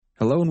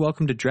Hello and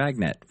welcome to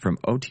Dragnet from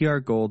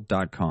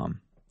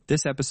OTRGold.com.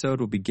 This episode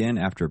will begin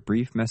after a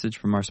brief message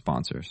from our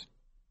sponsors.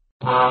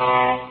 Ladies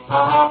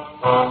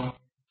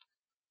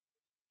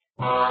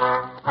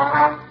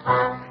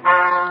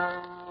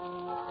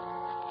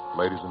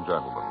and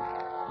gentlemen,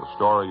 the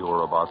story you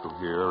are about to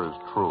hear is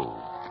true.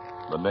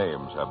 The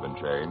names have been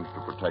changed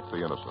to protect the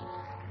innocent.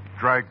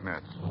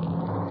 Dragnet.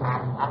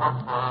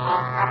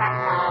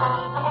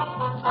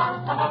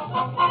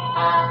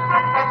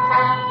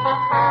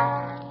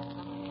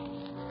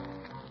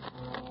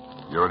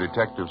 You're a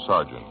detective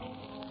sergeant.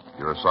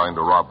 You're assigned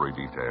to robbery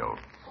detail.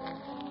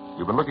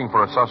 You've been looking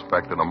for a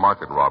suspect in a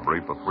market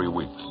robbery for 3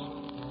 weeks.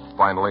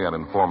 Finally, an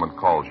informant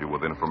calls you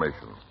with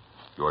information.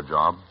 Your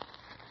job?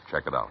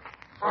 Check it out.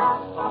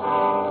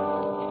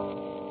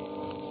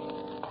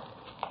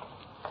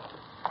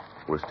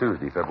 It was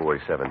Tuesday, February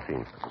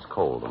 17th. It was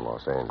cold in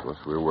Los Angeles.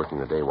 We were working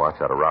the day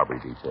watch out of robbery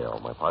detail.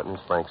 My partner's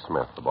Frank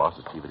Smith. The boss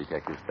is Chief of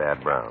Detectives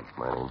Thad Brown.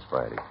 My name's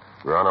Friday.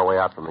 We were on our way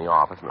out from the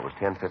office, and it was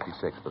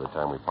 10:56 by the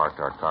time we parked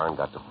our car and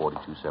got to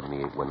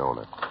 4278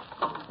 Winona,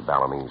 the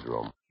Balinese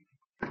room.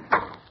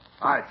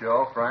 Hi,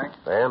 Joe, Frank.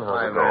 Van,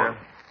 how's it going?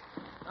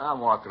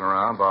 I'm walking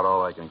around, about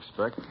all I can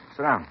expect.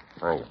 Sit down.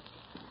 Thank you.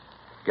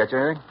 Get you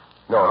anything?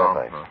 No,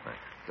 thanks. No, thanks.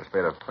 Just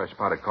made a fresh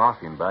pot of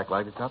coffee in back.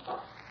 Like a cup?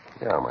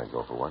 Yeah, I might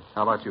go for one.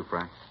 How about you,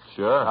 Frank?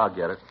 Sure. I'll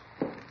get it.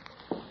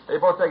 Hey, you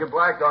both take it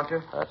black, don't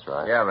you? That's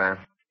right. Yeah, man.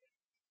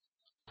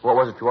 What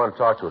was it you wanted to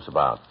talk to us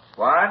about?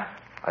 What?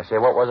 I say,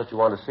 what was it you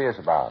wanted to see us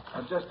about?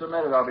 Just a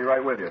minute. I'll be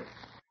right with you.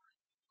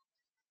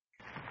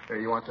 Hey,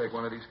 you want to take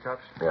one of these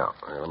cups? Yeah.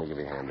 Here, let me give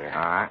you a hand there.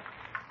 All right.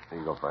 Here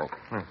you go, Frank.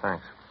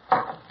 Thanks.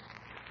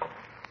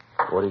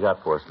 What do you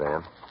got for us,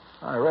 Van?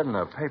 I read in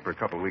the paper a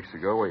couple of weeks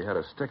ago where you had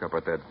a stick-up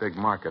at that big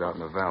market out in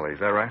the valley. Is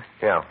that right?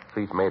 Yeah.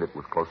 Thief made it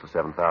with close to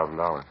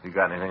 $7,000. You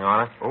got anything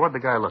on it? Well, what'd the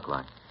guy look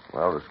like?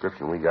 Well, the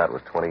description we got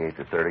was 28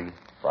 to 30,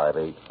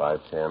 5'8",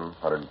 5'10",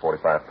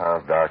 145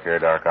 pounds, dark hair,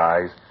 dark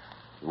eyes.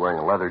 He was wearing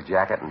a leather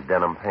jacket and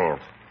denim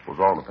pants. It was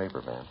all in the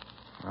paper, Van.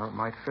 Well, it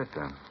might fit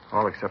then.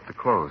 All except the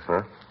clothes.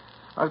 Huh?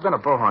 There's been a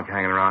bohunk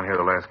hanging around here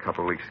the last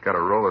couple of weeks. He's got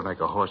a roll that'd make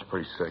a horse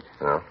pretty sick.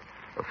 Yeah?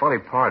 The funny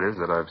part is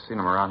that I've seen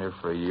him around here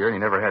for a year, and he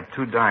never had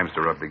 2 dimes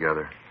to rub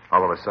together.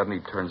 All of a sudden, he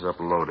turns up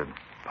loaded.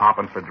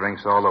 Popping for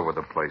drinks all over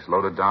the place.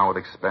 Loaded down with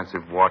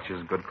expensive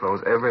watches, good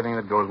clothes, everything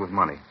that goes with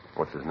money.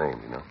 What's his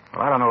name, you know?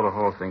 Well, I don't know the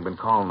whole thing. Been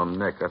calling him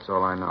Nick. That's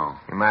all I know.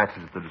 He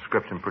matches the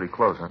description pretty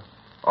close, huh?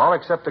 All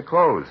except the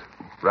clothes.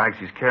 Rags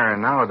he's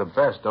carrying now are the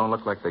best. Don't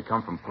look like they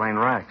come from plain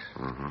racks.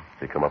 Mm-hmm.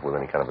 Did he come up with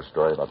any kind of a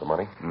story about the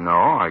money? No,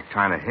 I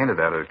kind of hinted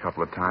at it a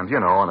couple of times,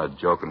 in a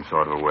joking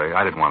sort of a way.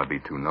 I didn't want to be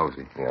too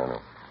nosy. Yeah, I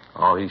know.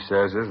 All he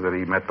says is that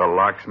he met the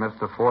locksmith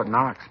to Fort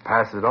Knox.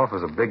 Passed it off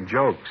as a big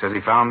joke. Says he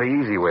found the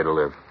easy way to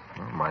live.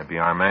 Well, might be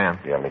our man.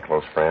 Do you have any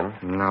close friends?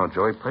 No,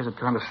 Joe, he plays it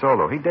kind of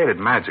solo. He dated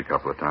Madge a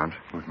couple of times.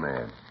 Who's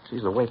Madge?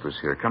 She's a waitress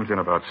here. Comes in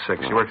about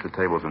 6. She works the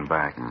tables in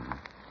back. Mm-hmm.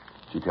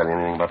 Did she tell you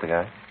anything about the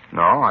guy?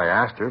 No, I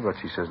asked her, but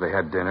she says they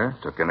had dinner,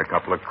 took in a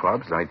couple of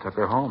clubs, then he took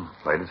her home.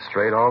 Played it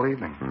straight all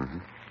evening. Mm-hmm.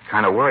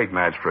 Kind of worried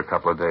Madge for a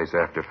couple of days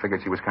after.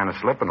 Figured she was kind of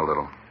slipping a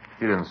little.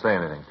 You didn't say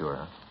anything to her,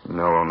 huh?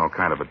 No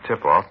kind of a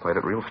tip-off. Played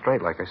it real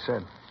straight, like I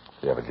said.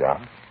 Do you have a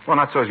job? Well,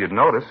 not so as you'd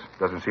notice.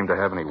 Doesn't seem to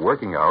have any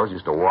working hours.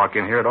 Used to walk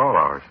in here at all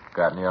hours.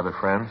 Got any other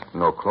friends?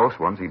 No close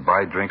ones. He'd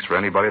buy drinks for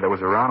anybody that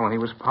was around when he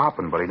was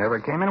popping, but he never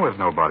came in with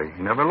nobody.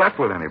 He never left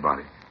with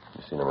anybody.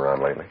 You seen him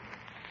around lately?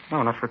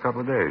 No, not for a couple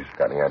of days.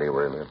 Got any idea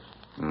where he lives?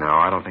 No,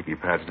 I don't think he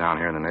pads down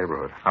here in the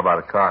neighborhood. How about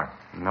a car?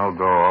 No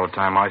go. All the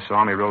time I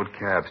saw him, he rode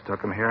cabs.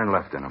 Took him here and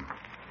left in them.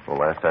 Well,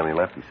 last time he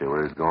left, you say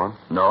where he's going?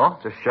 No,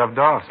 just shoved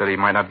off. Said he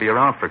might not be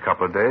around for a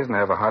couple of days and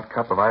have a hot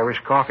cup of Irish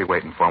coffee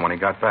waiting for him when he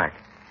got back.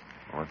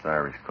 What's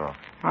Irish coffee?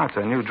 Oh, it's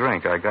a new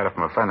drink. I got it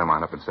from a friend of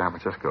mine up in San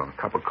Francisco. A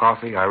cup of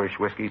coffee, Irish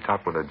whiskey,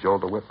 topped with a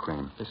jolt of whipped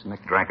cream. This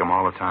Nick drank them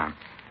all the time.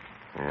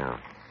 Yeah.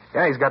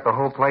 Yeah, he's got the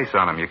whole place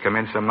on him. You come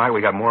in some night,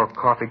 we got more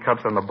coffee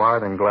cups on the bar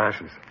than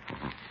glasses.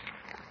 Mm-hmm.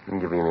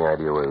 Didn't give you any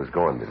idea where he was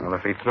going, did he? Well,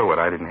 if he threw it,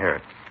 I didn't hear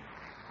it.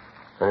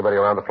 Anybody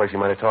around the place you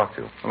might have talked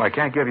to? Well, I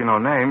can't give you no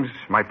names.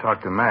 Might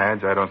talk to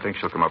Madge. I don't think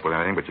she'll come up with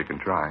anything, but you can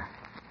try.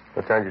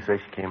 What time did you say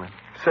she came in?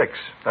 6.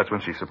 That's when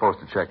she's supposed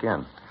to check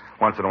in.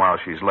 Once in a while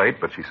she's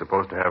late, but she's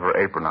supposed to have her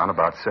apron on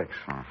about 6.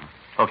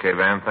 Mm-hmm. Okay,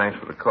 Van, thanks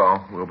for the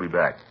call. We'll be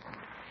back.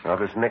 Now, if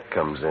this Nick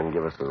comes in,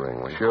 give us the ring,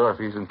 will you? Sure, if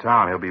he's in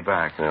town, he'll be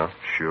back. Yeah?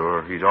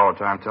 Sure. He's all the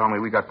time telling me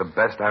we got the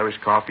best Irish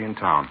coffee in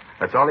town.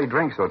 That's all he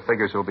drinks, so it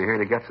figures he'll be here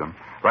to get some.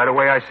 Right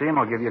away I see him,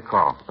 I'll give you a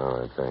call. All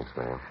right, thanks,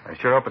 man. I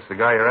sure hope it's the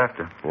guy you're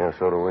after. Yeah,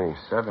 so do we.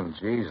 7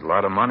 G's, a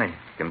lot of money.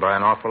 You can buy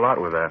an awful lot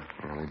with that.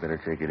 Well, we better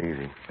take it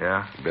easy.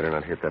 Yeah? You better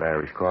not hit that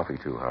Irish coffee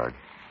too hard.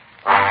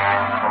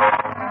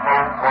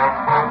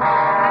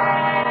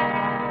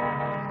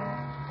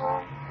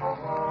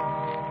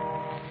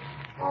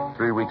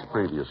 3 weeks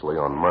previously,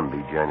 on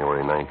Monday,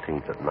 January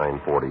 19th at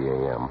 9:40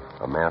 a.m.,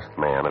 a masked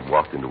man had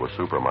walked into a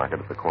supermarket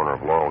at the corner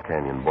of Laurel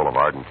Canyon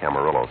Boulevard and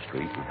Camarillo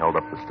Street and held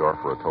up the store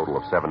for a total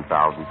of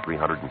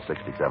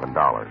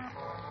 $7,367.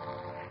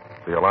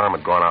 The alarm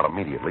had gone out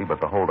immediately, but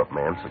the holdup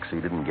man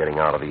succeeded in getting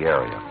out of the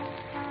area.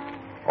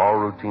 All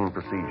routine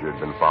procedure had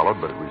been followed,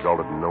 but it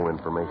resulted in no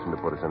information to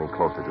put us any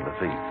closer to the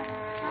thief.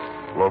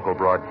 Local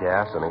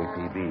broadcasts and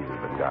APBs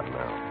had been gotten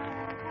out.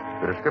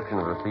 The description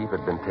of the thief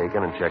had been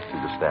taken and checked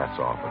through the stats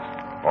office.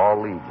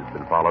 All leads had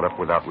been followed up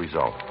without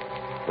result.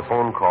 The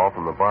phone call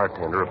from the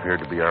bartender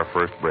appeared to be our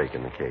first break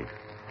in the case.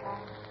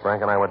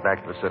 Frank and I went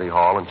back to the city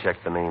hall and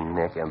checked the name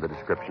Nick and the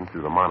description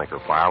through the moniker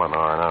file in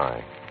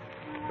R&I.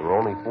 There were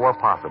only 4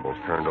 possibles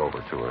turned over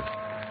to us.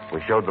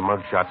 We showed the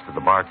mugshots to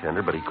the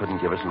bartender, but he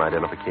couldn't give us an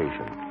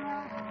identification.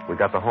 We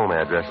got the home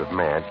address of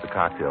Madge, the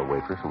cocktail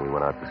waitress, and we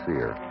went out to see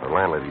her. Her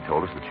landlady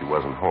told us that she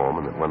wasn't home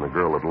and that when the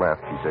girl had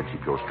left, she said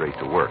she'd go straight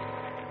to work.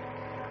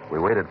 We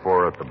waited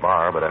for her at the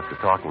bar, but after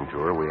talking to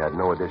her, we had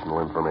no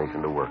additional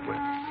information to work with.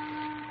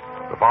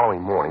 The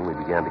following morning, we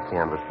began to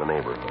canvass the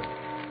neighborhood.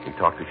 We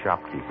talked to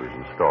shopkeepers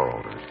and store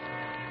owners.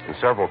 In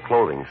several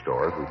clothing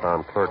stores, we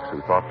found clerks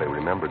who thought they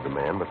remembered the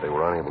man, but they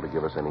were unable to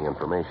give us any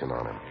information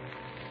on him.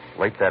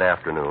 Late that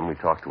afternoon, we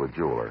talked to a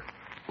jeweler.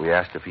 We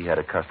asked if he had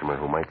a customer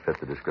who might fit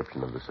the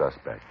description of the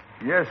suspect.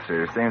 Yes,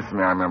 sir. Seems to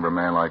me I remember a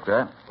man like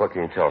that. What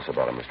can you tell us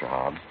about him, Mr.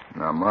 Hobbs?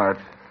 Not much.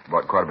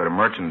 Bought quite a bit of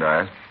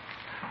merchandise.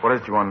 What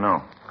is it you want to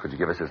know? Could you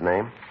give us his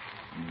name?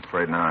 I'm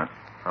afraid not.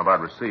 How about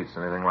receipts?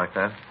 Anything like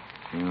that?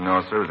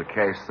 No, sir. It was a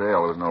cash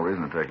sale. There was no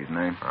reason to take his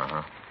name.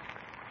 Uh-huh.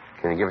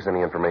 Can you give us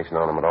any information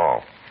on him at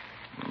all?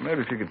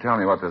 Maybe if you could tell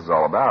me what this is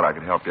all about, I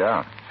could help you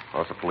out.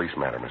 Well, it's a police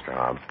matter, Mr.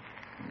 Hobbs.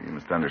 You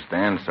must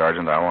understand,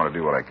 Sergeant, I want to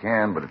do what I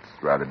can, but it's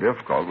rather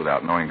difficult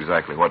without knowing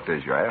exactly what it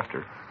is you're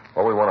after.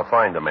 Well, we want to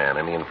find a man.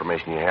 Any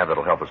information you have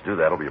that'll help us do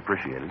that will be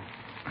appreciated.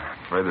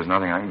 I'm afraid there's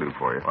nothing I can do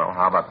for you. Well,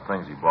 how about the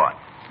things he bought?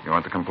 You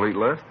want the complete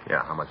list?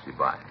 Yeah, how much did he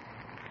buy?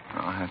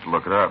 I'll have to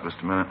look it up.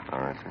 Just a minute. All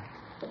right, sir.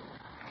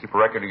 Keep a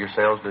record of your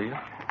sales, do you?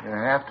 Yeah,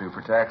 I have to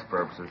for tax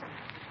purposes.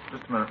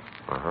 Just a minute.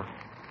 Uh-huh.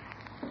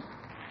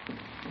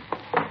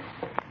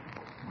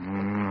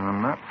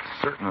 I'm not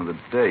certain of the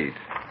date.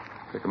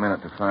 Take a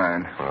minute to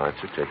find. All right,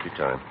 sir. Take your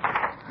time.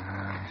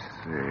 Let's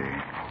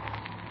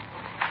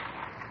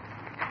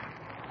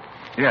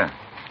see. Yeah.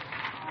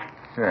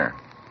 Here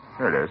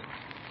it is.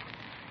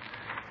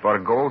 Bought a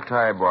gold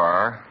tie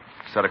bar,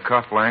 set of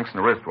cufflinks, and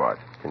a wristwatch.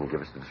 Can you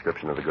give us the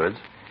description of the goods?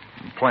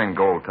 Plain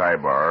gold tie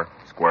bar,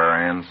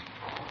 square ends.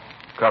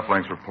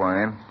 Cufflinks were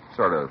plain,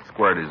 sort of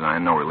square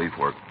design, no relief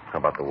work. How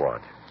about the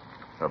watch?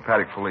 A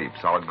Patek Philippe,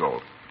 solid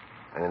gold.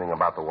 Anything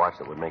about the watch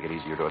that would make it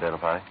easier to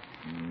identify?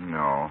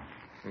 No.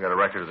 You got a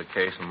record of the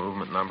case and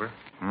movement number?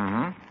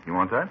 Mm-hmm. You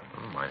want that?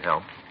 Oh, might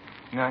help.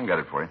 Yeah, I can get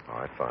it for you. All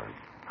right, fine.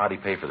 How'd he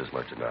pay for this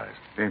merchandise?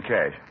 In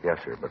cash. Yes,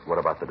 sir, but what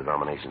about the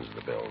denominations of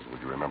the bills?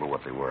 Would you remember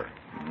what they were?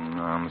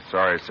 No, I'm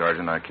sorry,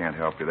 Sergeant. I can't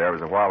help you there. It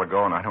was a while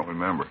ago, and I don't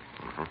remember.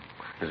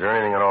 Mm-hmm. Is there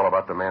anything at all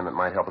about the man that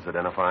might help us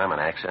identify him? An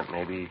accent,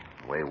 maybe?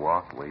 Way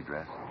walk, way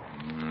dress?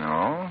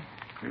 No.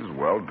 He was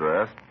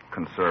well-dressed,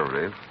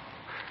 conservative.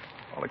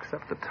 All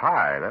except the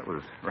tie. That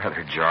was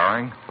rather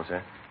jarring. What's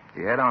that?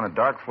 He had on a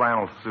dark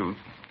flannel suit,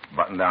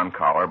 button-down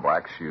collar,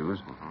 black shoes.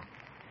 Mm-hmm.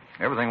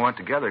 Everything went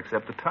together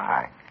except the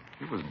tie.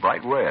 He was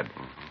bright red.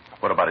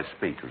 Mm-hmm. What about his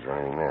speech? Was there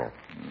anything there?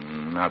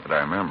 Not that I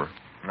remember.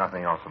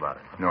 Nothing else about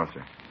it? No,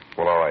 sir.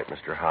 Well, all right,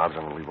 Mr. Hobbs.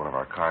 I'm going to leave one of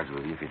our cards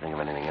with you. If you think of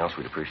anything else,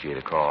 we'd appreciate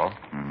a call.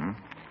 Mm-hmm.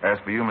 As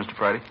for you, Mr.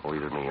 Friday? Well,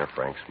 either me or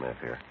Frank Smith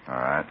here. All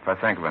right. If I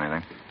think of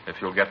anything. If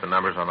you'll get the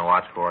numbers on the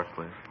watch for us,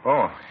 please.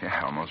 Oh,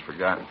 yeah, almost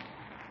forgot.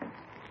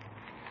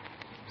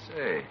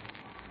 Say,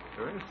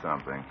 there is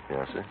something.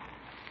 Yes, sir?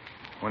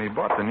 When he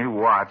bought the new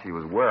watch, he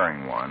was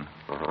wearing one.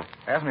 Uh-huh.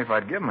 Asked me if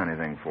I'd give him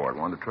anything for it.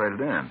 Wanted to trade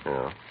it in.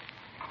 Yeah.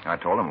 I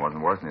told him it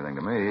wasn't worth anything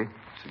to me.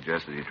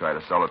 Suggested he try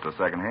to sell it to a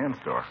second-hand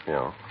store.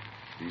 Yeah.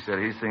 He said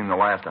he's seen the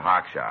last of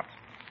hock shops.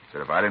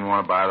 Said if I didn't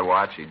want to buy the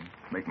watch, he'd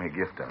make me a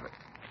gift of it.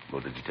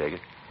 Well, did you take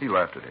it? He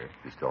left it here.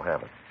 You still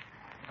have it?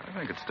 I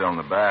think it's still in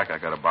the back. I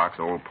got a box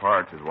of old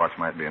parts. His watch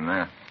might be in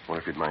there.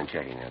 Wonder if you'd mind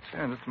checking that, sir.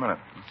 Yeah, just a minute.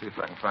 Let's see if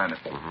I can find it.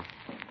 Mm-hmm.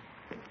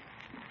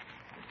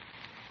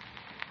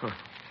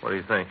 What do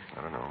you think?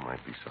 I don't know. It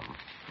might be something.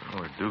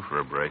 Oh, we're due for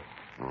a break.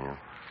 Yeah.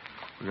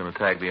 We're going to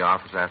tag the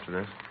office after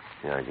this?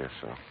 Yeah, I guess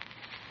so.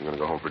 You going to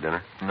go home for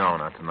dinner? No,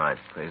 not tonight.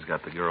 Fay's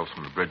got the girls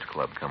from the bridge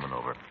club coming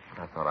over.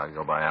 I thought I'd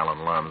go by Alan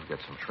Lum's, get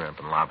some shrimp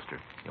and lobster.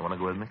 You want to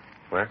go with me?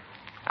 Where?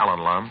 Alan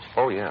Lum's.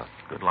 Oh, yeah.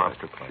 Good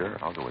lobster place. Sure,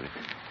 I'll go with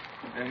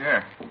you. In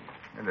here.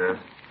 It is.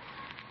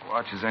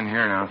 Watch is in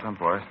here now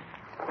someplace.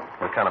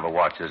 What kind of a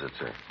watch is it,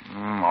 sir?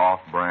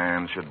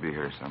 Off-brand. Should be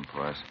here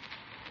someplace.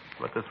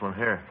 But this one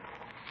here,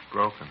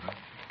 broken, huh?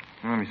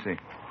 Let me see.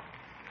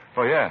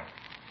 Oh, yeah.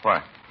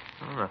 Why?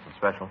 Oh, nothing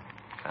special.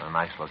 Kind of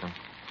nice looking.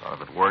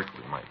 Thought if it worked,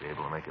 we might be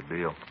able to make a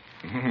deal.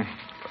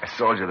 If I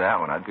sold you that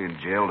one, I'd be in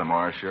jail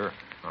tomorrow, sure.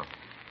 Oh.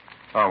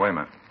 Oh, wait a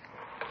minute.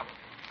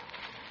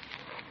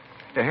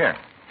 Yeah, here.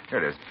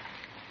 Here it is.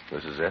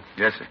 This is it?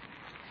 Yes, sir.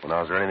 Well,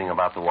 now, is there anything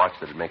about the watch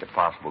that would make it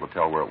possible to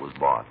tell where it was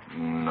bought?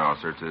 No,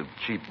 sir. It's a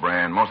cheap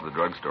brand. Most of the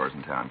drugstores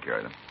in town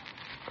carry them.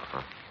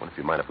 Uh-huh. What if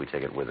you mind if we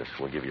take it with us?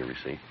 We'll give you a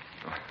receipt.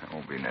 That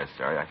won't be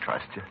necessary. I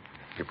trust you.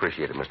 We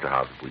appreciate it, Mr.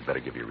 Hobbs. We'd better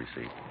give you a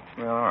receipt.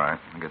 Well, all right.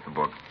 I'll get the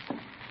book.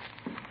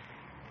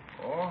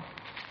 Oh,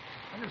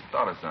 I just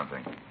thought of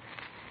something.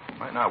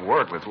 Might not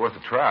work, but it's worth a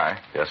try.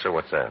 Yes, sir.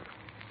 What's that?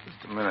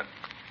 Just a minute.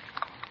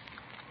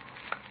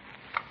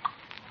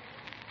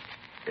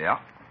 Yeah,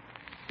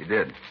 he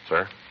did.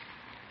 Sir?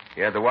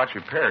 He had the watch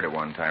repaired at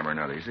one time or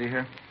another. You see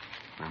here?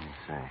 Let me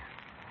see.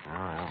 No,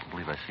 I don't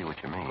believe I see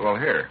what you mean. Well,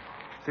 here.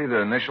 See the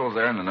initials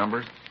there and the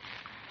numbers?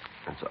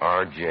 It's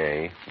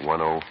RJ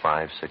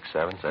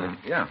 10567, is that it?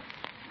 Yeah.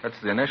 That's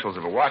the initials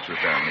of a watch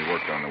repairman when he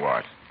worked on the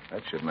watch.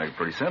 That should make it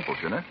pretty simple,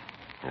 shouldn't it?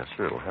 Yes,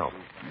 sir. It'll help.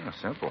 Yeah,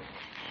 simple.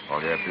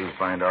 All you have to do is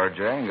find RJ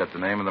and get the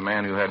name of the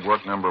man who had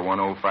work number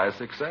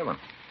 10567.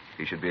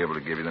 He should be able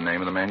to give you the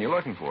name of the man you're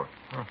looking for.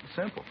 Oh.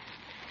 Simple.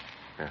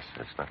 Yes,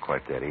 it's not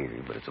quite that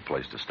easy, but it's a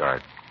place to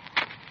start.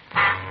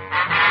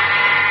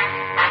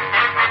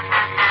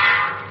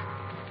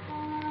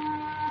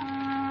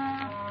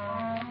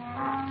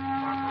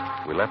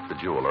 We left the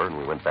jeweler and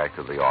we went back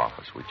to the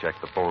office. We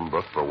checked the phone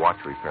book for a watch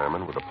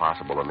repairman with the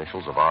possible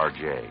initials of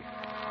R.J.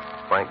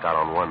 Frank got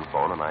on one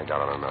phone and I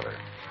got on another.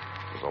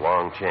 There was a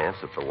long chance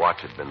that the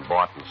watch had been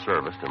bought and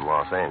serviced in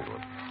Los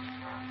Angeles.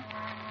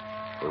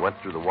 We went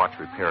through the watch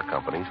repair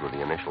companies with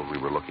the initials we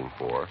were looking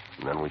for,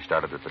 and then we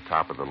started at the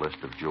top of the list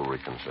of jewelry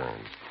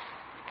concerns.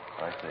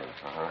 I see.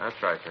 That's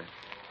right, sir.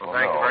 Well, Oh,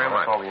 thank no, you very that's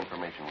much. all the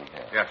information we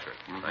have. Yes, sir.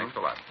 Thanks a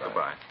lot.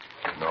 Goodbye.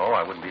 No,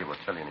 I wouldn't be able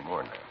to tell you any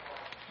more than that.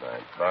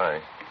 Right. Bye.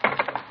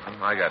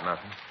 I got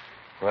nothing.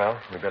 Well,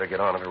 we better get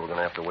on it, or we're going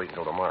to have to wait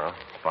until tomorrow.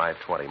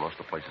 5:20. Most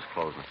of the place is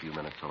closed in a few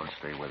minutes, so let's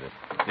stay with it.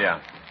 Yeah.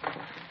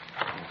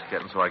 It's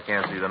getting so I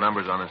can't see the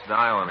numbers on this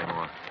dial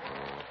anymore.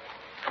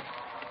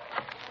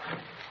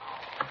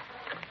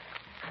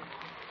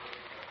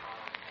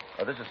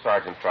 This is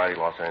Sergeant Friday,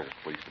 Los Angeles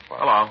Police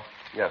Department. Hello.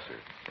 Yes, sir.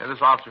 Yeah, this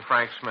is Officer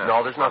Frank Smith. No,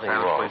 there's nothing Los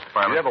Angeles wrong. Police Do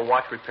Department. you have a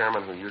watch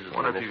repairman who uses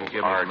Wonder the if you initials could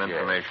give me RJ? some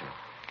information.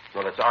 No,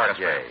 that's RJ.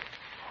 Yes,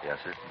 Yes,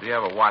 sir. Do you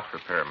have a watch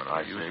repairman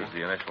I who see. uses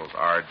the initials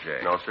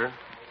R.J.? No, sir.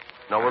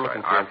 No, we're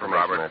looking for R for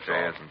information. Robert, that's J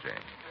all. as in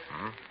James.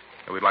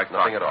 Mm-hmm. We'd like to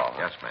Nothing talk at all. about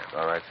it. Yes, ma'am.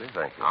 All right, sir.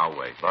 Thank you. I'll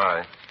wait.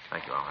 Bye.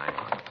 Thank you. I'll hang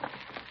on.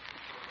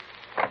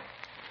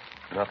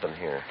 Nothing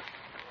here.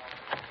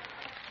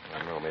 I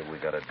don't know. Maybe we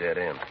got a dead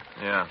end.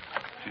 Yeah.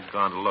 She's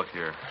gone to look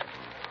here.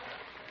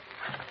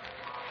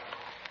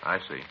 I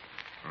see.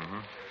 Mm-hmm.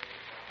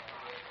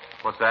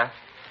 What's that?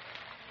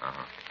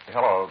 Uh-huh.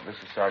 Hello, this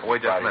is Sergeant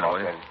Wait just a Friday, minute, Los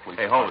will you? Angeles Police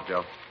Hey, hold it,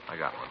 Department. Joe. I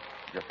got one.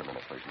 Just a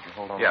minute, please. Would you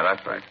hold on? Yeah, a that's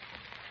minute, right.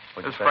 please?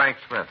 What'd This you is say? Frank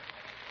Smith.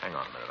 Hang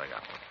on a minute. I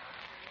got one.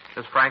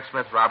 This is Frank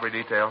Smith, robbery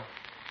detail?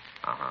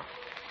 Uh-huh.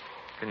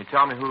 Can you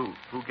tell me who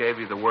gave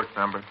you the work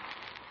number?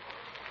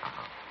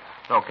 Uh-huh.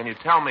 No, can you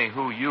tell me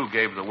who you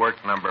gave the work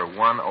number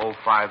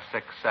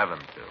 10567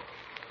 to?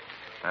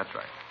 That's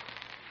right.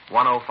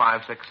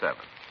 10567.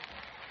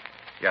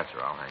 Yes, sir.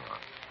 I'll hang on.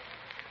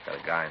 Got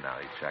a guy now.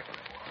 He's checking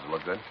it. Does it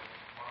look good?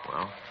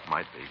 Well,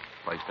 might be.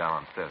 Place down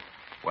on 5th.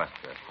 West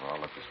 5th. Well,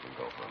 I'll let this one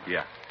go for a minute.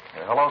 Yeah.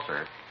 Hello,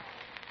 sir.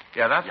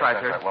 Yeah, that's Yes, right,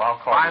 that's sir. right. Well, I'll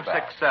call you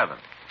back. 567.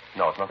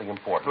 No, it's nothing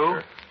important, Who?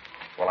 sir.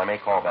 Well, I may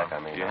call back. I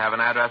may Do you not. have an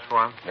address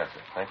for him? Yes,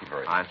 sir. Thank you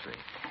very much. I see.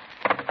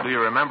 Do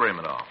you remember him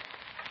at all?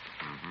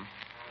 Mm-hmm.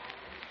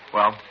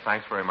 Well,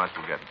 thanks very much.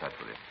 We'll get in touch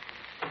with you.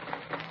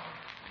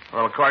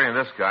 Well, according to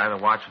this guy, the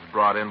watch was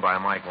brought in by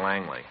Mike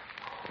Langley.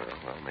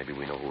 Well, maybe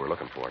we know who we're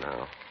looking for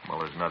now. Well,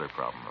 there's another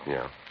problem, though.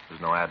 Yeah.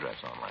 There's no address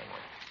on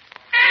Langley.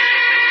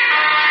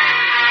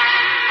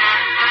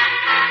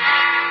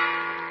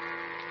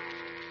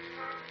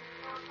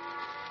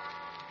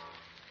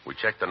 We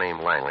checked the name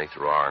Langley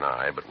through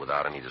R&I, but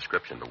without any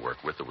description to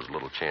work with, there was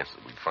little chance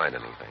that we'd find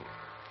anything.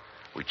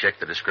 We checked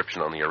the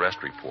description on the arrest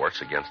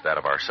reports against that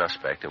of our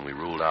suspect, and we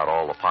ruled out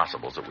all the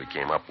possibles that we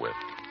came up with.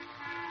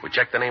 We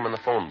checked the name in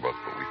the phone book,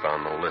 but we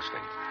found no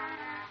listing.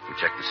 We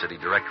checked the city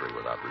directory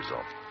without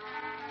result.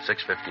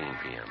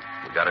 6:15 p.m.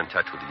 We got in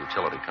touch with the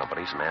utility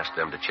companies and asked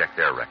them to check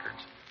their records.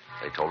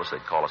 They told us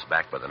they'd call us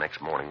back by the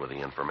next morning with the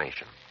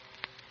information.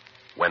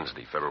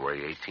 Wednesday,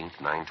 February 18th,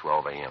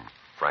 9:12 a.m.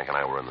 Frank and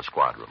I were in the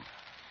squad room.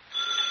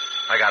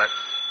 I got it.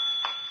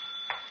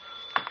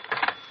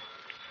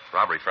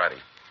 Robbery Friday.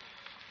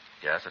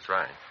 Yes, that's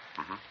right.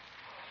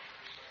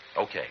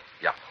 Mm-hmm. Okay.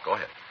 Yeah, go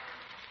ahead.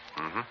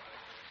 Mm-hmm.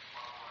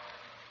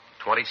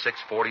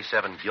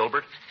 2647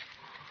 Gilbert.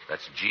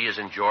 That's G as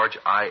in George,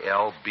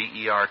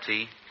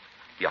 I-L-B-E-R-T.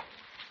 Yeah.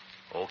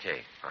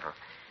 Okay. Uh-huh.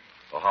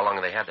 Well, how long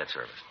have they had that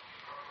service?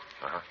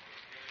 Uh-huh.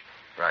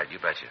 Right, you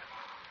betcha.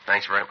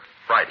 Thanks very much.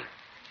 Friday.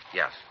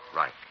 Yes,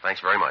 right.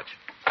 Thanks very much.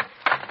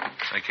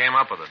 They came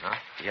up with it, huh?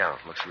 Yeah,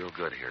 looks real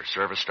good here.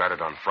 Service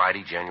started on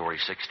Friday, January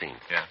 16th.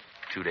 Yeah.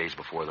 2 days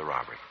before the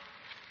robbery.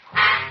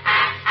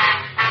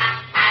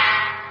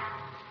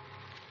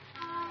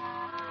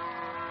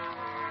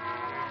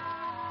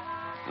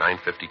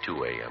 (9:52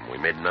 a.m.) We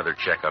made another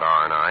check at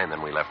R&I, and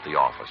then we left the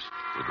office.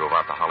 We drove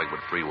out the Hollywood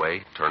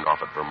Freeway, turned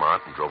off at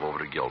Vermont, and drove over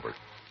to Gilbert.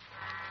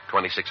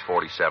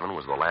 2647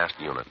 was the last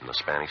unit in the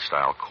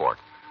Spanish-style court.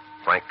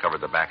 Frank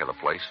covered the back of the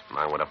place, and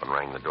I went up and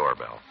rang the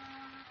doorbell.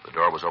 The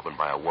door was opened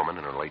by a woman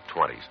in her late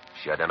 20s.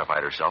 She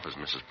identified herself as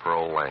Mrs.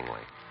 Pearl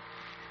Langley.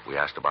 We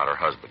asked about her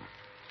husband.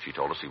 She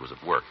told us he was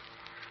at work.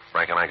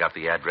 Frank and I got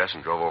the address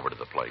and drove over to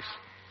the place.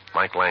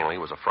 Mike Langley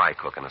was a fry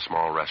cook in a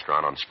small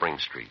restaurant on Spring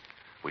Street.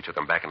 We took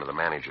him back into the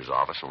manager's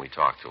office, and we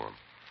talked to him.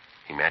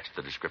 He matched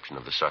the description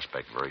of the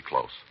suspect very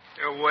close.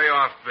 You're way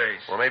off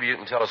base. Well, maybe you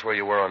can tell us where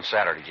you were on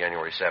Saturday,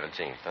 January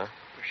 17th, huh?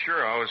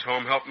 Sure, I was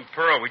home helping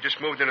Pearl. We just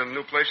moved into the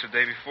new place the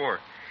day before.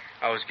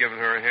 I was giving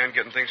her a hand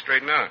getting things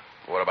straightened out.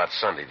 What about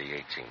Sunday, the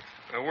 18th?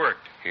 I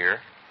worked. Here?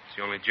 It's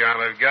the only job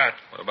I've got.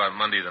 What about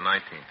Monday the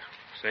 19th?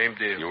 Same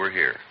deal. You were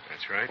here.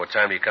 That's right. What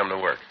time do you come to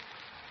work?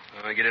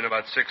 I get in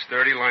about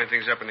 6:30, line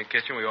things up in the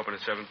kitchen. We open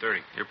at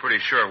 7:30. You're pretty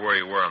sure where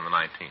you were on the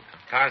 19th, huh?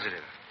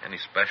 Positive. Any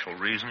special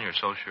reason you're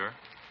so sure?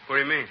 What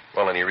do you mean?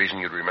 Well, any reason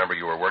you'd remember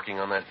you were working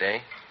on that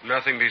day?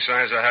 Nothing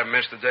besides I haven't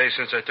missed a day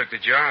since I took the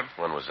job.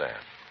 When was that?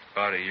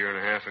 About a year and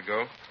a half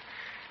ago.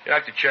 You'd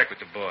have to check with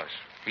the boss.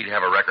 He'd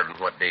have a record on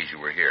what days you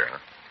were here, huh?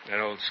 That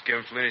old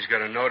skinflint, he's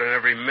got a note on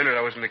every minute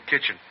I was in the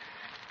kitchen.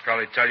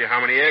 Probably tell you how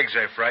many eggs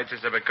I fried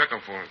since I've been cooking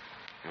for him.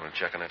 You want to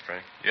check on that,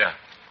 Frank? Yeah.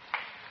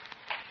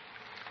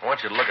 I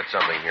want you to look at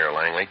something here,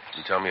 Langley,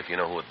 and tell me if you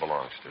know who it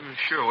belongs to.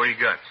 Sure, what do you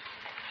got?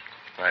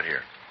 Right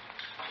here.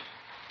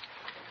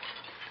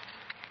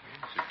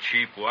 It's a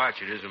cheap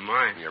watch. It isn't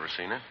mine. You ever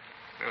seen it?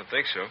 I don't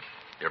think so.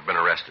 You ever been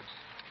arrested?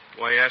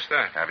 Why you ask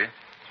that? Have you?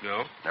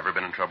 No, Never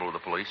been in trouble with the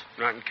police?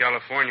 not in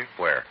California.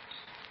 Where?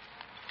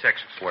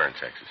 Texas. Where in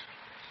Texas?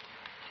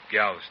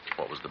 Galveston.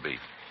 What was the beef?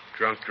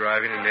 Drunk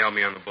driving and nailed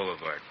me on the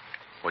boulevard.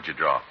 What'd you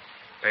draw?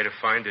 Paid a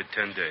fine, did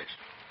 10 days.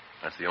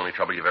 That's the only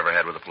trouble you've ever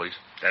had with the police?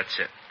 That's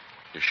it.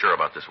 You're sure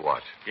about this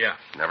watch? Yeah.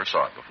 Never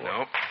saw it before?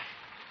 No.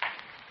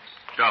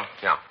 Joe.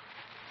 Yeah.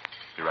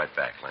 Be right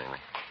back, Langley.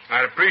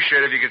 I'd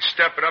appreciate it if you could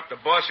step it up. The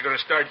boss is going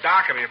to start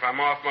docking me if I'm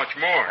off much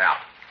more. Yeah.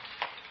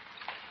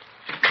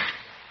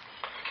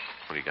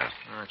 What do you got?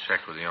 I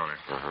checked with the owner.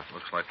 Uh-huh.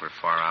 Looks like we're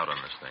far out on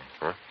this thing.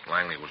 Huh?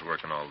 Langley was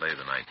working all day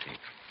the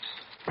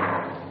 19th.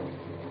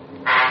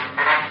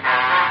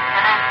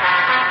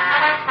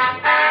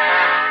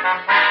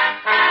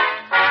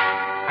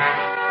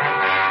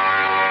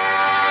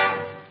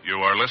 You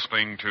are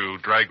listening to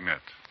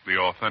Dragnet, the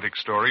authentic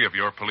story of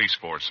your police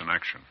force in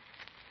action.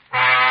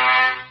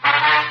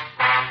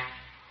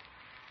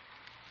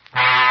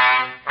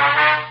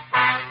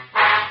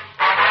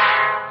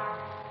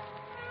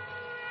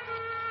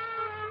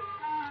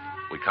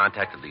 We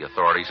contacted the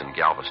authorities in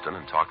Galveston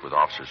and talked with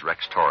officers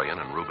Rex Torian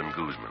and Reuben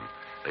Guzman.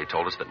 They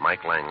told us that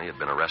Mike Langley had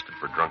been arrested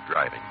for drunk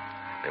driving.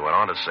 They went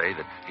on to say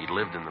that he'd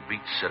lived in the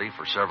beach city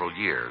for several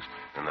years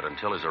and that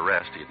until his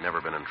arrest he had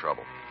never been in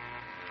trouble.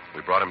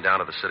 We brought him down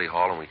to the city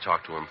hall and we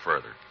talked to him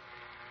further.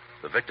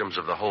 The victims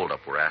of the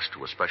holdup were asked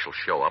to a special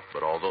show-up,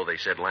 but although they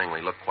said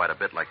Langley looked quite a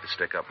bit like the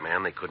stick-up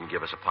man, they couldn't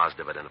give us a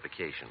positive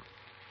identification.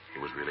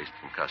 He was released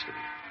from custody.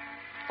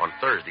 On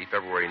Thursday,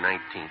 February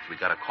 19th, we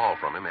got a call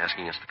from him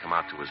asking us to come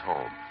out to his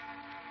home.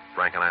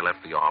 Frank and I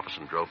left the office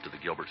and drove to the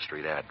Gilbert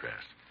Street address.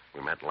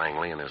 We met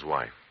Langley and his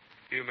wife.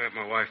 You met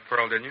my wife,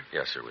 Pearl, didn't you?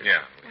 Yes, sir, we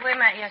Yeah. We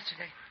met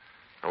yesterday.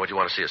 Now, what do you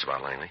want to see us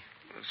about, Langley?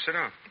 Sit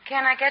down.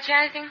 Can I get you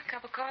anything? A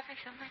cup of coffee,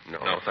 something?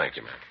 No, thank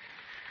you, ma'am.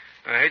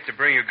 I hate to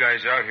bring you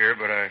guys out here,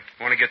 but I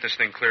want to get this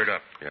thing cleared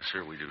up. Yes,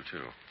 sir, we do,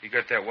 too. You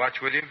got that watch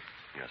with you?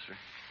 Yes, sir.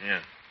 Yeah.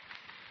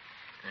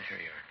 Here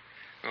you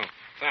are. Oh,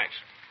 thanks.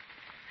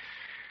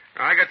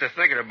 Now, I got to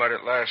thinking about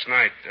it last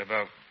night,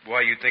 about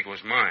why you think it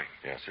was mine.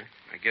 Yes, sir.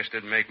 I guess it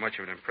didn't make much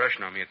of an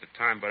impression on me at the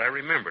time, but I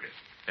remembered it.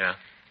 Yeah?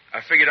 I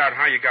figured out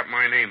how you got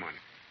my name on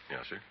it.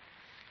 Yes, sir.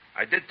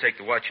 I did take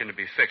the watch in to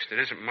be fixed. It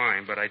isn't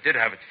mine, but I did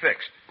have it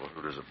fixed. Well,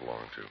 who does it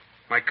belong to?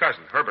 My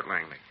cousin, Herbert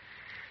Langley.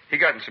 He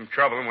got in some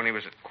trouble, and when he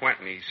was at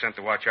Quentin, he sent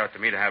the watch out to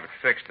me to have it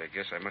fixed. I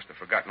guess I must have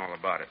forgotten all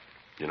about it.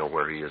 You know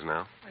where he is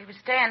now? He was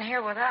staying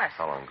here with us.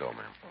 How long ago,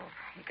 ma'am? Oh,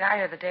 he got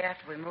here the day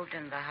after we moved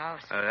into the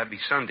house. That'd be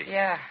Sunday.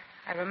 Yeah,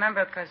 I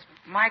remember because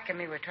Mike and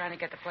me were trying to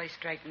get the place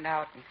straightened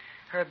out, and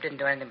Herb didn't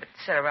do anything but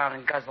sit around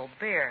and guzzle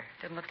beer.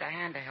 Didn't look to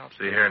hand to help.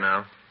 So you here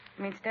now?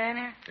 You mean staying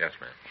here? Yes,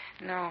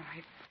 ma'am. No,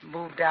 he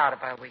moved out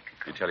about a week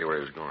Did ago. he tell you where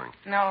he was going?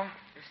 No,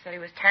 just said he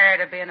was tired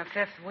of being a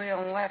fifth wheel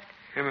and left.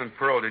 Him and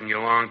Pearl didn't get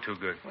along too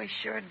good. We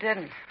sure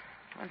didn't.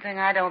 One thing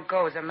I don't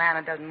go is a man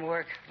that doesn't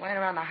work. Laying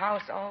around the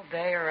house all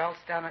day or else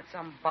down at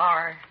some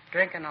bar,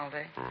 drinking all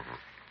day. Mm-hmm.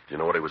 Do you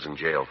know what he was in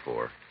jail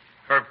for?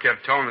 Herb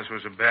kept telling us it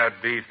was a bad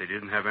beef. They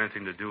didn't have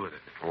anything to do with it.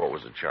 What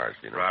was the charge,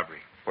 do you know? Robbery.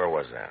 Where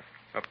was that?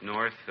 Up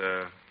north,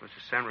 was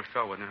it San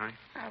Rafael, wasn't it, honey?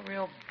 A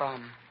real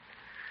bum.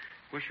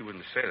 Wish you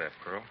wouldn't say that,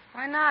 Pearl.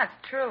 Why not?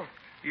 It's true.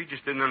 You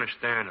just didn't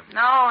understand him.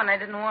 No, and I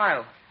didn't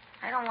want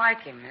to. I don't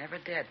like him. Never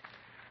did.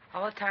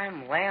 All the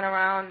time laying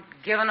around,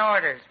 giving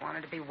orders,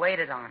 wanted to be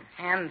waited on,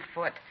 hand and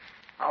foot.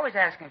 Always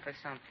asking for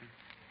something.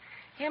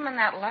 Him and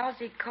that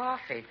lousy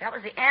coffee. That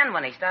was the end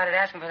when he started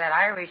asking for that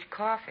Irish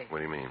coffee. What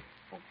do you mean?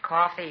 Oh,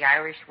 coffee,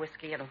 Irish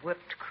whiskey, and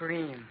whipped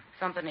cream.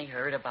 Something he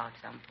heard about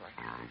someplace.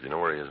 Do you know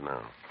where he is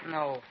now?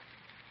 No.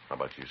 How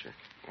about you, sir?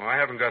 Well, I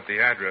haven't got the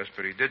address,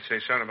 but he did say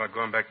something about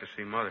going back to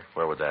see Mother.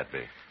 Where would that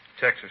be?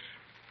 Texas.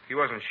 He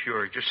wasn't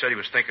sure. He just said he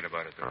was thinking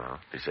about it, though. Uh-huh.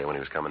 Did he say when he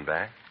was coming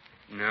back?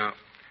 No.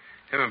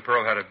 Him and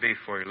Pearl had a beef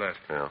before he left.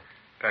 Yeah.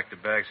 Packed a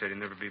bag, said he'd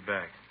never be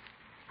back.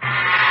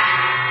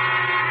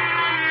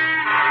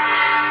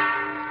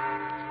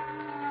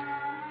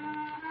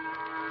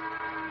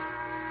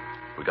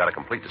 We got a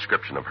complete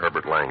description of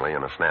Herbert Langley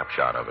and a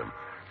snapshot of him.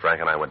 Frank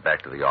and I went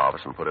back to the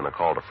office and put in a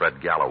call to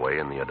Fred Galloway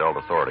in the Adult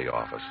Authority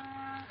office.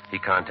 He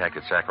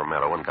contacted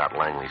Sacramento and got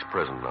Langley's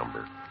prison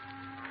number.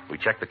 We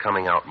checked the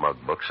coming out mug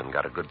books and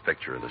got a good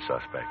picture of the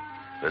suspect.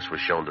 This was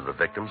shown to the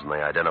victims, and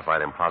they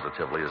identified him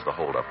positively as the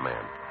holdup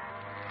man.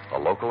 A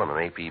local and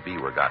an APB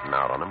were gotten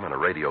out on him, and a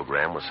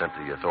radiogram was sent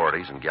to the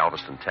authorities in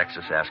Galveston,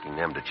 Texas, asking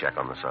them to check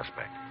on the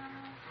suspect.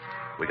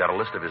 We got a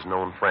list of his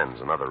known friends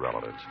and other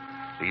relatives.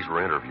 These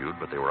were interviewed,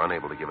 but they were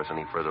unable to give us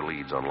any further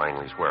leads on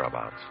Langley's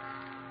whereabouts.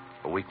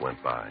 A week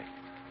went by.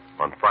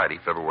 On Friday,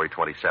 February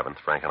 27th,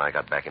 Frank and I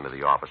got back into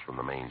the office from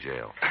the main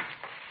jail.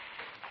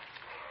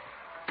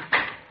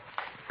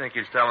 Think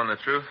he's telling the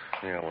truth?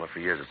 Yeah, well, if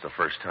he is, it's the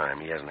first time.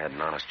 He hasn't had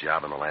an honest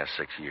job in the last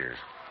 6 years.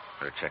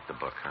 Better check the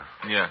book, huh?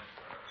 Yeah.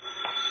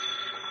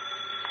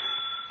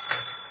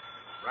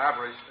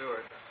 Robbery,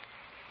 Stewart.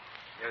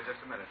 Yeah,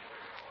 just a minute.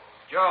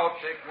 Joe,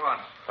 take one.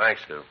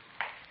 Thanks, Stu.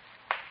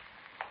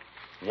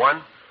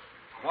 One?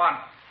 One.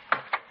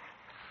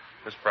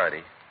 Miss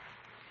Friday.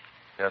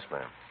 Yes,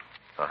 ma'am.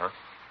 Uh-huh.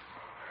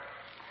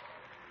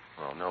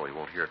 Well, no, he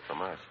won't hear it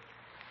from us.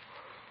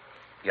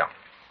 Yeah.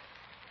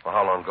 Well,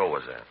 how long ago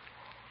was that?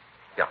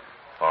 Yeah.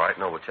 All right,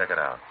 no, we'll check it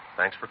out.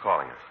 Thanks for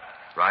calling us.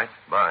 Right?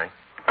 Bye.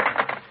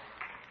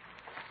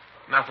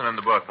 Nothing in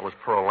the book. It was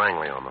Pearl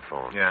Langley on the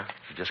phone. Yeah?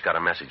 She just got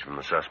a message from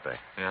the suspect.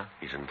 Yeah?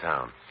 He's in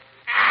town.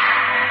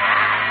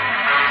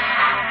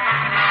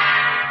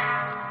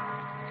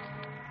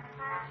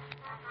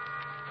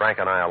 Frank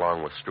and I,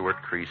 along with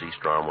Stewart, Creasy,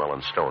 Stromwell,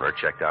 and Stoner,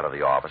 checked out of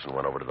the office and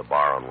went over to the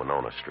bar on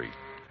Winona Street.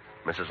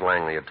 Mrs.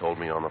 Langley had told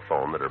me on the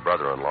phone that her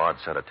brother-in-law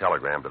had sent a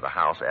telegram to the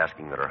house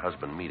asking that her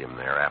husband meet him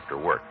there after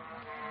work.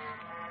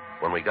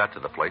 When we got to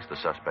the place, the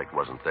suspect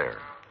wasn't there.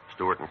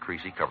 Stewart and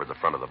Creasy covered the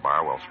front of the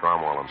bar while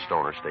Stromwell and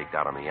Stoner staked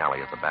out on the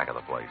alley at the back of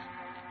the place.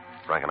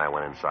 Frank and I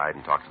went inside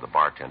and talked to the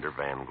bartender,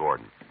 Van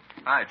Gordon.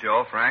 Hi,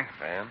 Joe, Frank.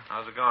 Van?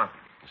 How's it going?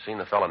 You seen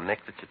the fella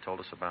Nick that you told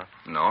us about?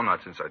 No,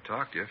 not since I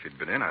talked to you. If you'd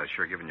been in, I'd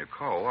sure given you a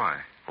call.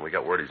 Why? Well, we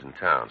got word he's in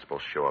town.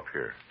 Supposed to show up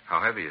here. How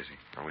heavy is he?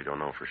 And we don't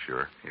know for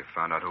sure. You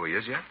found out who he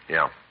is yet?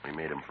 Yeah, we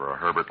made him for a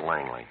Herbert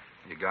Langley.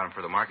 You got him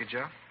for the market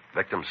job?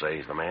 Victims say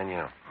he's the man,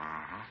 yeah.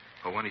 Uh-huh.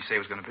 Well, when did he say he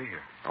was going to be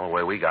here? Well, the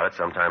way we got it,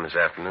 sometime this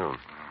afternoon.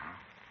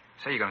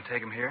 Uh-huh. Say you're going to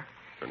take him here?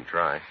 Couldn't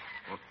try.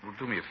 Well,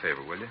 do me a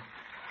favor, will you?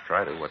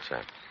 Try to. What's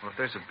that? Well, if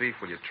there's a beef,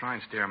 will you try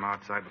and steer him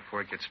outside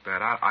before it gets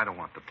bad? I don't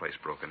want the place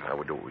broken up.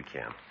 We'll do what we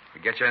can. We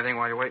get you anything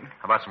while you're waiting?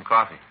 How about some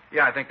coffee?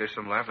 Yeah, I think there's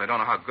some left. I don't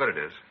know how good it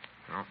is.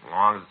 Well, as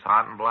long as it's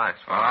hot and black.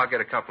 Well, I'll get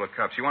a couple of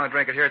cups. You want to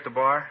drink it here at the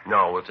bar?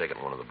 No, we'll take it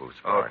in one of the booths.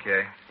 Bar.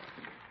 Okay.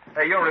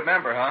 Hey, you'll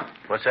remember, huh?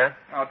 What's that?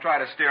 I'll try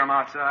to steer him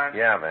outside.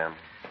 Yeah, Van.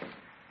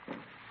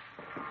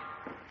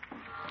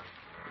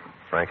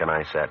 Frank and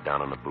I sat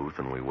down in the booth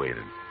and we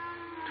waited.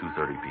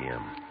 2:30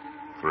 p.m.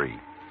 3.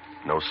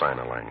 No sign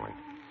of Langley.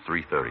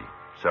 3:30.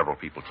 Several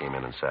people came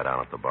in and sat down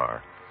at the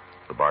bar.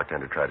 The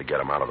bartender tried to get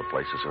him out of the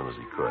place as soon as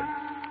he could.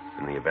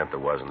 In the event there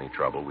was any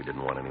trouble, we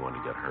didn't want anyone to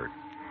get hurt.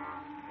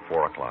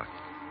 4 o'clock.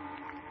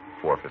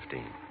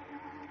 4:15.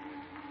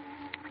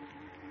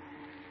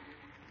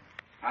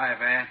 Hi,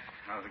 Van.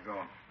 How's it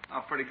going?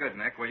 Oh, pretty good,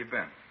 Nick. Where you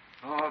been?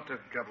 Oh,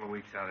 took a couple of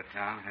weeks out of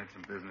town. Had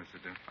some business to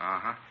do.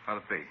 Uh-huh. How'd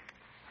it be?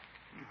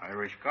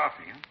 Irish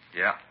coffee, huh?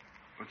 Yeah.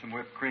 Put some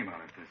whipped cream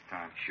on it this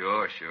time.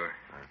 Sure.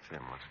 That's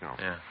him. Let's go.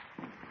 Yeah.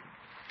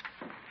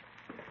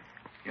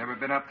 You ever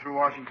been up through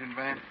Washington,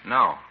 Van?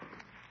 No.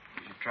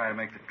 You should try to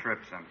make the trip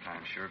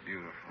sometime. Sure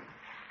beautiful.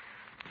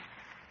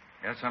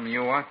 Got something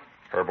you want?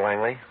 Herb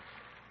Langley?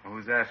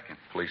 Who's asking?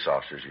 Police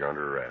officers, you're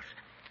under arrest.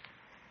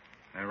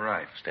 They're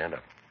right. Stand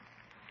up.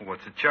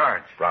 What's the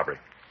charge? Robbery.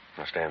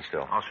 Now stand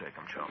still. I'll shake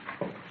him, Joe.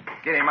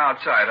 Get him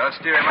outside. I'll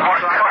steer him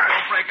outside.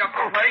 Don't break up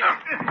the place.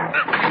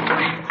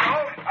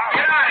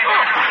 Get out of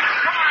here.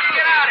 Come on,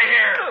 get out of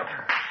here.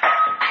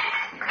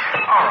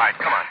 All right,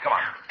 come on.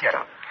 Get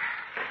up.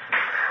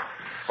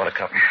 Want a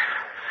cup?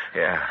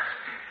 Yeah.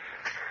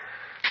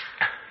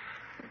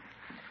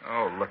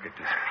 Oh, look at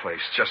this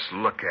place. Just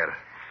look at it.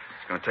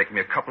 It's going to take me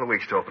a couple of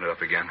weeks to open it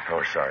up again. Oh,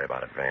 we're sorry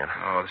about it, Van.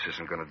 Oh, this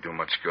isn't going to do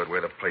much good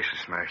where the place is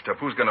smashed up.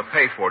 Who's going to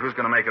pay for it? Who's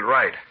going to make it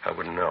right? I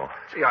wouldn't know.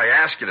 See, I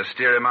asked you to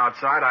steer him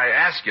outside.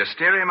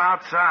 Steer him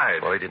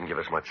outside. Well, he didn't give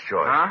us much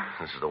choice. Huh?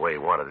 This is the way he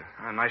wanted it.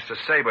 Nice to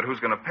say, but who's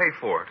going to pay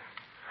for it?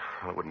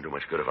 Well, it wouldn't do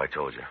much good if I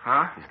told you.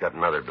 Huh? He's got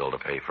another bill to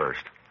pay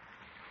first.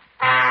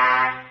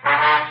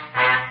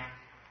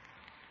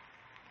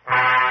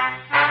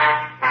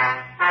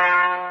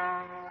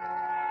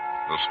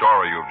 The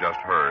story you've just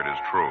heard is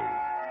true.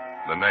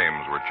 The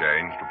names were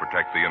changed to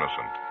protect the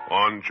innocent.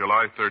 On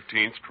July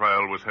 13th,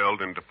 trial was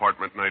held in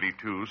Department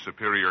 92,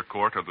 Superior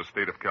Court of the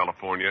State of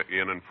California,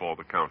 in and for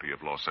the County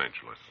of Los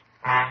Angeles.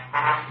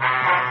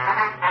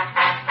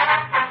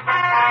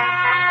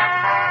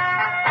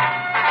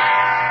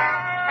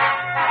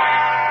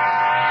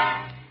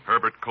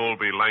 Herbert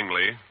Colby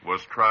Langley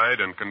was tried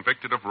and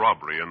convicted of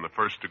robbery in the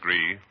first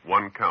degree,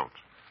 1 count,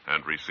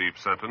 and received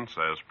sentence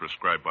as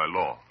prescribed by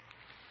law.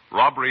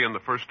 Robbery in the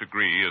first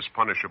degree is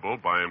punishable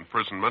by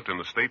imprisonment in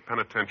the state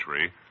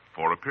penitentiary for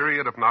for a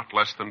period of not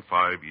less than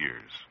 5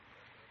 years.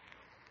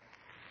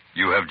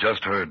 You have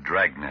just heard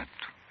Dragnet,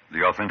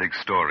 the authentic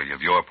story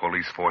of your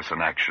police force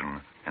in action,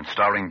 and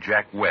starring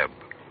Jack Webb,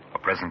 a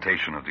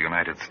presentation of the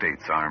United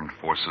States Armed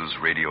Forces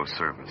Radio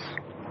Service.